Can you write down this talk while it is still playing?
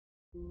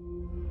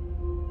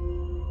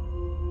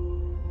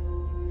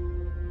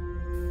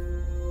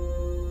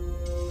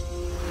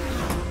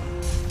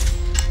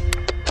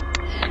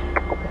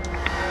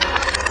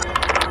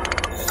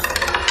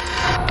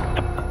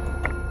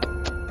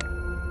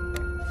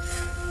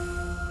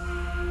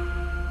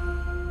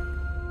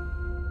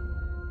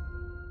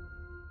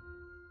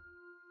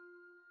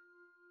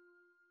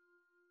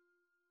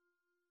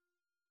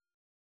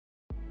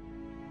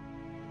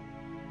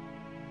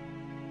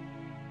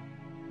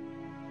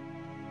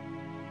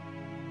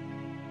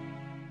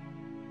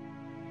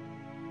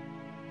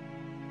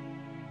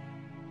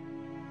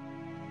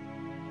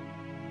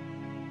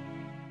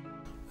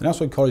The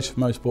National College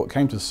for Motorsport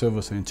came to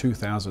Silverstone in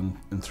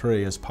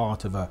 2003 as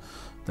part of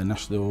the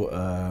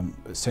National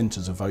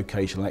Centres of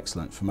Vocational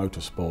Excellence for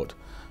Motorsport,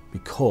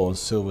 because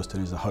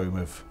Silverstone is the home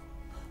of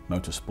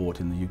motorsport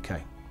in the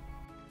UK.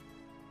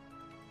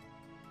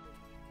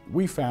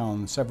 We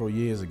found several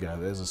years ago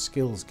there's a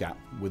skills gap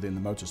within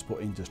the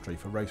motorsport industry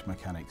for race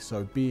mechanics,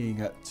 so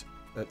being at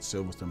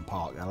Silverstone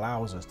Park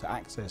allows us to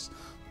access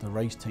the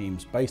race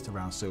teams based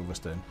around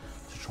Silverstone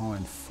to try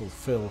and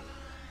fulfil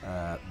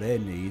their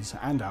needs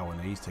and our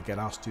needs to get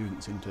our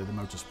students into the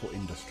motorsport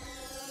industry.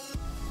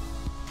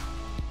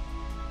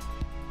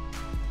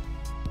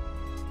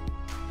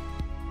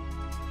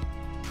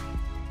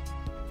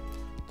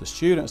 The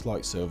students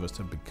like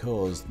Silverstone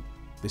because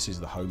this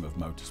is the home of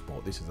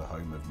motorsport. This is the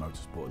home of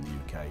motorsport in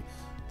the UK.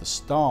 The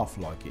staff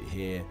like it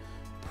here,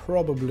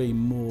 probably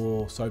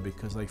more so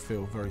because they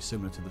feel very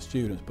similar to the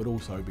students, but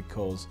also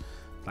because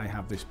they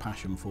have this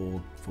passion for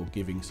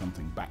giving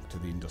something back to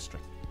the industry.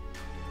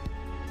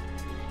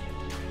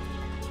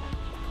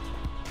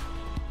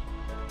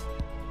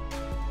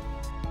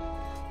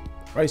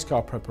 Race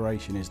car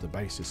preparation is the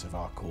basis of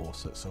our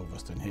course at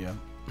Silverstone here,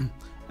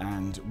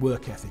 and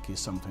work ethic is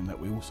something that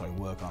we also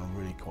work on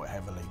really quite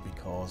heavily,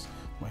 because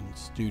when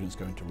students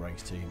go into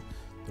race team,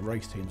 the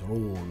race teams are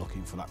all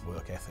looking for that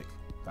work ethic.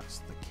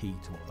 That's the key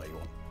to what they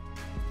want.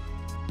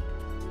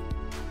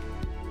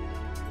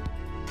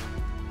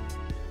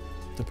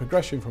 The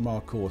progression from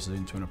our courses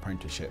into an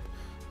apprenticeship,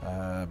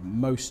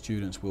 most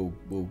students will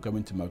go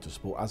into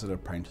motorsport as an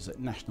apprentice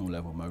at national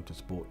level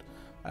motorsport,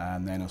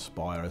 and then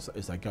aspire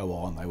as they go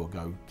on, they will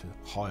go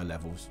to higher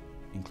levels,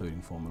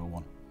 including Formula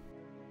 1.